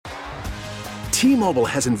T-Mobile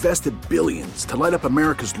has invested billions to light up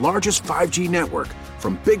America's largest 5G network,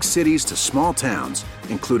 from big cities to small towns,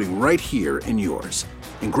 including right here in yours.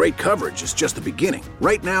 And great coverage is just the beginning.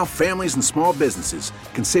 Right now, families and small businesses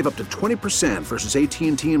can save up to 20% versus AT&T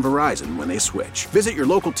and Verizon when they switch. Visit your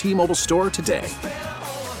local T-Mobile store today.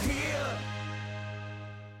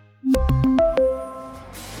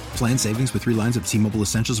 Plan savings with 3 lines of T-Mobile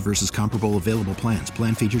Essentials versus comparable available plans.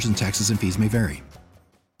 Plan features and taxes and fees may vary.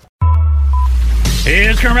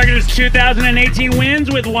 His current record is 2018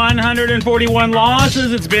 wins with 141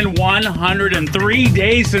 losses. It's been 103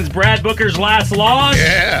 days since Brad Booker's last loss.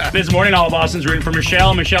 Yeah. This morning, all of Austin's rooting for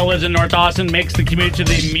Michelle. Michelle lives in North Austin, makes the commute to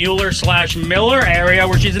the Mueller/Miller area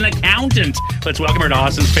where she's an accountant. Let's welcome her to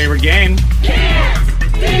Austin's favorite game.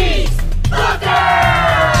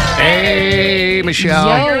 Hey,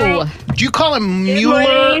 Michelle. Yo. Do you call him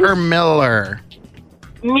Mueller or Miller?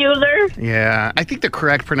 Mueller. Yeah, I think the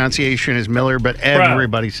correct pronunciation is Miller, but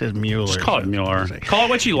everybody says Mueller. Just call it Mueller. Call it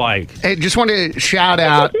what you like. Hey, just want to shout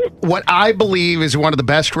out what I believe is one of the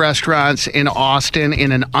best restaurants in Austin,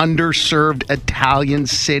 in an underserved Italian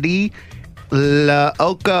city. La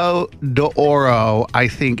Oco d'Oro, I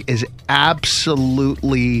think, is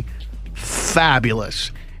absolutely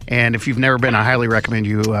fabulous. And if you've never been, I highly recommend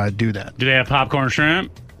you do that. Do they have popcorn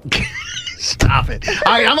shrimp? Stop it.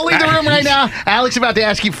 All right, I'm going to leave the room right now. Alex is about to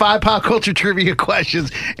ask you 5 pop culture trivia questions.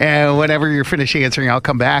 And whenever you're finished answering, I'll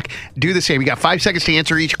come back. Do the same. You got 5 seconds to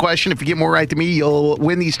answer each question. If you get more right than me, you'll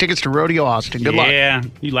win these tickets to Rodeo Austin. Good luck. Yeah,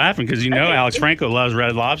 you laughing because you know Alex Franco loves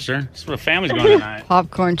Red Lobster. That's what the family's going tonight.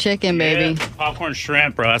 Popcorn chicken, baby. Yeah, popcorn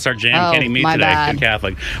shrimp, bro. That's our jam. Can't eat meat my today. bad. Good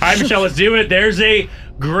Catholic. All right, Michelle, let's do it. There's a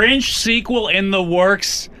Grinch sequel in the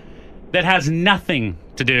works that has nothing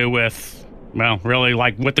to do with, well, really,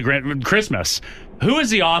 like with the Christmas. Who is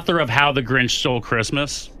the author of How the Grinch Stole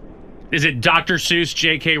Christmas? Is it Dr. Seuss,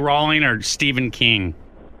 J.K. Rowling, or Stephen King?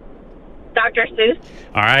 Dr. Seuss.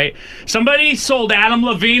 All right. Somebody sold Adam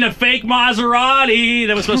Levine a fake Maserati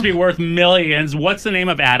that was supposed to be worth millions. What's the name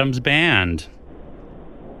of Adam's band?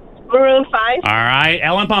 Maroon 5. All right.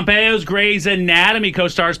 Ellen Pompeo's Grey's Anatomy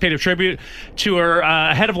co-stars paid a tribute to her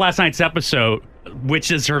ahead of last night's episode,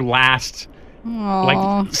 which is her last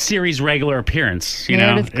series regular appearance. You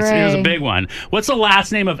know, Meredith it was Grey. a big one. What's the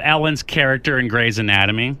last name of Ellen's character in Grey's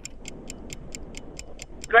Anatomy?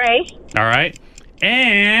 Gray. All right.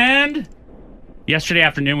 And yesterday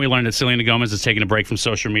afternoon, we learned that Selena Gomez is taking a break from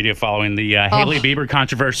social media following the Hailey Bieber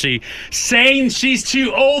controversy, saying she's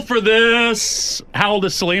too old for this. How old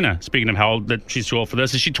is Selena? Speaking of how old that she's too old for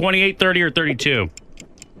this, is she 28, 30, or 32?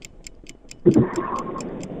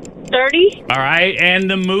 30. All right. And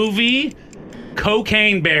the movie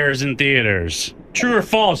Cocaine Bears in theaters. True or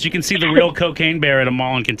false? You can see the real cocaine bear at a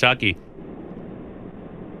mall in Kentucky.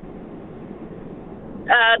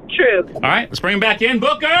 True. All right. Let's bring him back in.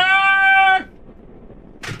 Booker!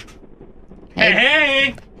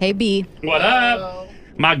 Hey. Hey, B. What up?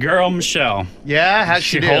 My girl, Michelle. Yeah, how'd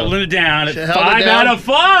she She's do? holding it down at She held it 5 down. out of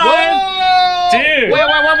 5. Whoa! Dude. Wait.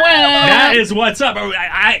 That is what's up.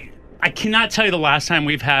 I cannot tell you the last time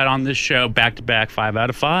we've had on this show back-to-back 5 out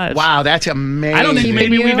of 5. Wow, that's amazing. I don't think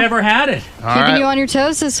maybe you. we've ever had it. All Keeping right. you on your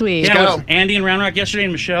toes this week. Yeah, go. it was Andy in Round Rock yesterday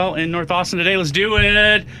and Michelle in North Austin today. Let's do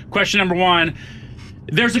it. Question number 1.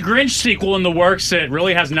 There's a Grinch sequel in the works that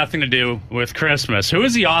really has nothing to do with Christmas. Who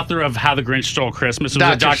is the author of How the Grinch Stole Christmas? Was it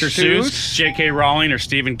Dr. Dr. Seuss, Seuss? J.K. Rowling, or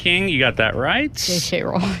Stephen King? You got that right. J.K.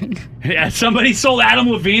 Rowling. Yeah, somebody sold Adam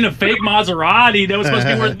Levine a fake Maserati that was supposed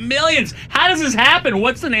to be worth millions. How does this happen?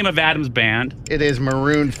 What's the name of Adam's band? It is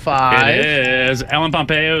Maroon 5. It is. Ellen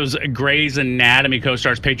Pompeo's Grey's Anatomy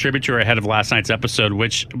co-stars paid tribute to her ahead of last night's episode,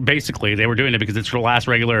 which basically they were doing it because it's her last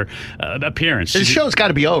regular appearance. This show's got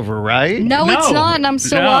to be over, right? No, it's not, and I'm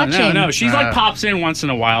still watching. No. She's like pops in once in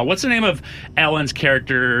a while. What's the name of Ellen's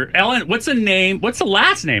character? Ellen, what's the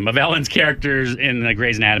last name of Ellen's characters in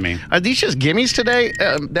Grey's Anatomy? Are these just gimmies today?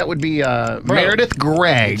 That would be Meredith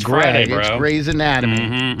Grey. It's Friday, bro. It's Grey's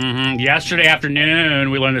Anatomy. Yesterday afternoon,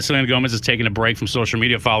 we learned that Selena Gomez is taking a break from social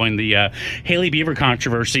media following the Hailey Bieber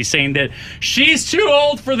controversy, saying that she's too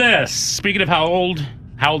old for this. Speaking of how old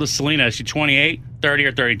is Selena? Is she 28, 30,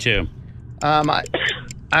 or 32?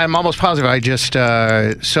 I'm almost positive I just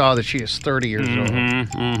saw that she is 30 years old.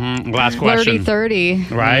 Last question. 30.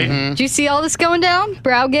 Right? Did you see all this going down?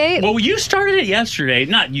 Browgate? Well, you started it yesterday.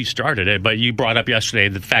 Not you started it, but you brought up yesterday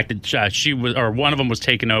the fact that she was, or one of them was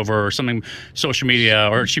taken over, or something, social media,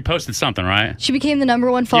 or she posted something, right? She became the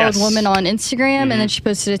 #1 followed Yes. woman on Instagram, and then she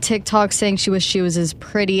posted a TikTok saying she wished she was as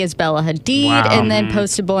pretty as Bella Hadid, Wow. and then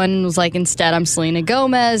posted one and was like, instead, I'm Selena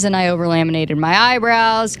Gomez, and I over-laminated my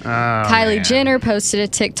eyebrows. Kylie man. Jenner posted a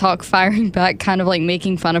TikTok firing back, kind of like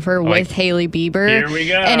making fun of her with Hailey Bieber. Here we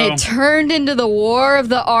go. And it turned into the war of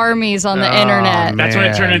the armies on the internet. That's when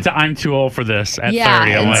it turned into I'm too old for this at 30.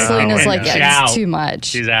 And Selena's like, yeah, it's too much.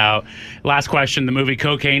 She's out. Last question. The movie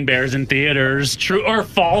Cocaine Bears in theaters. True or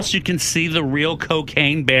false? You can see the real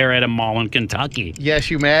cocaine bear at a mall in Kentucky.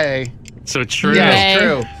 Yes, you may. So true. Yes,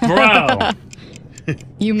 true. Bro.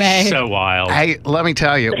 You may. So wild. Hey, let me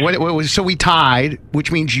tell you. So we tied,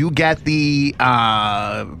 which means you get the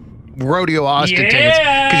Rodeo Austin tickets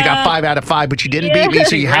because you got 5 out of 5, but you didn't beat me,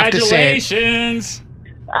 so you have to say it. Congratulations.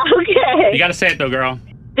 Okay. You got to say it, though, girl.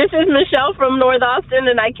 This is Michelle from North Austin,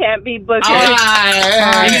 and I can't be Booker.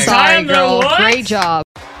 I'm sorry, girl. What? Great job.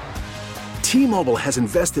 T-Mobile has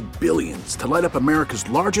invested billions to light up America's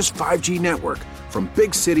largest 5G network, from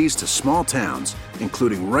big cities to small towns,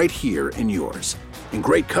 including right here in yours. And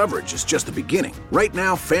great coverage is just the beginning. Right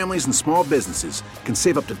now, families and small businesses can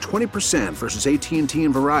save up to 20% versus AT&T and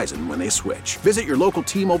Verizon when they switch. Visit your local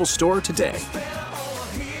T-Mobile store today.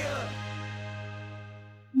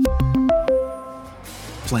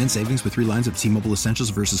 Plan savings with 3 lines of T-Mobile Essentials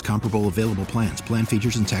versus comparable available plans. Plan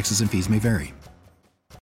features and taxes and fees may vary.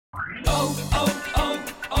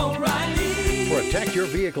 Protect your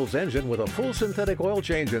vehicle's engine with a full synthetic oil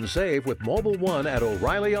change and save with Mobil 1 at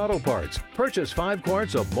O'Reilly Auto Parts. Purchase 5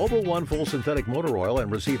 quarts of Mobil 1 full synthetic motor oil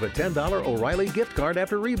and receive a $10 O'Reilly gift card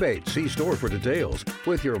after rebate. See store for details.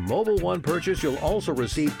 With your Mobil 1 purchase, you'll also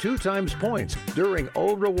receive 2 times points during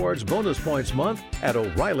O Rewards Bonus Points Month at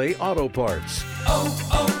O'Reilly Auto Parts.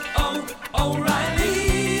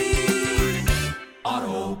 O'Reilly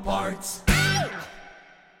Auto Parts.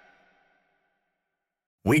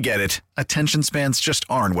 We get it. Attention spans just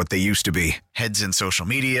aren't what they used to be. Heads in social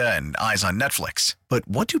media and eyes on Netflix. But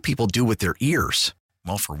what do people do with their ears?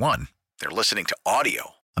 Well, for one, they're listening to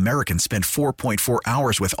audio. Americans spend 4.4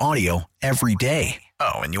 hours with audio every day.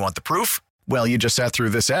 Oh, and you want the proof? Well, you just sat through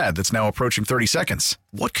this ad that's now approaching 30 seconds.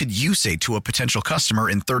 What could you say to a potential customer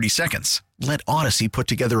in 30 seconds? Let Odyssey put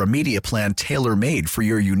together a media plan tailor-made for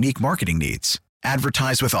your unique marketing needs.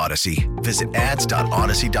 Advertise with Odyssey. Visit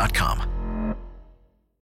ads.odyssey.com.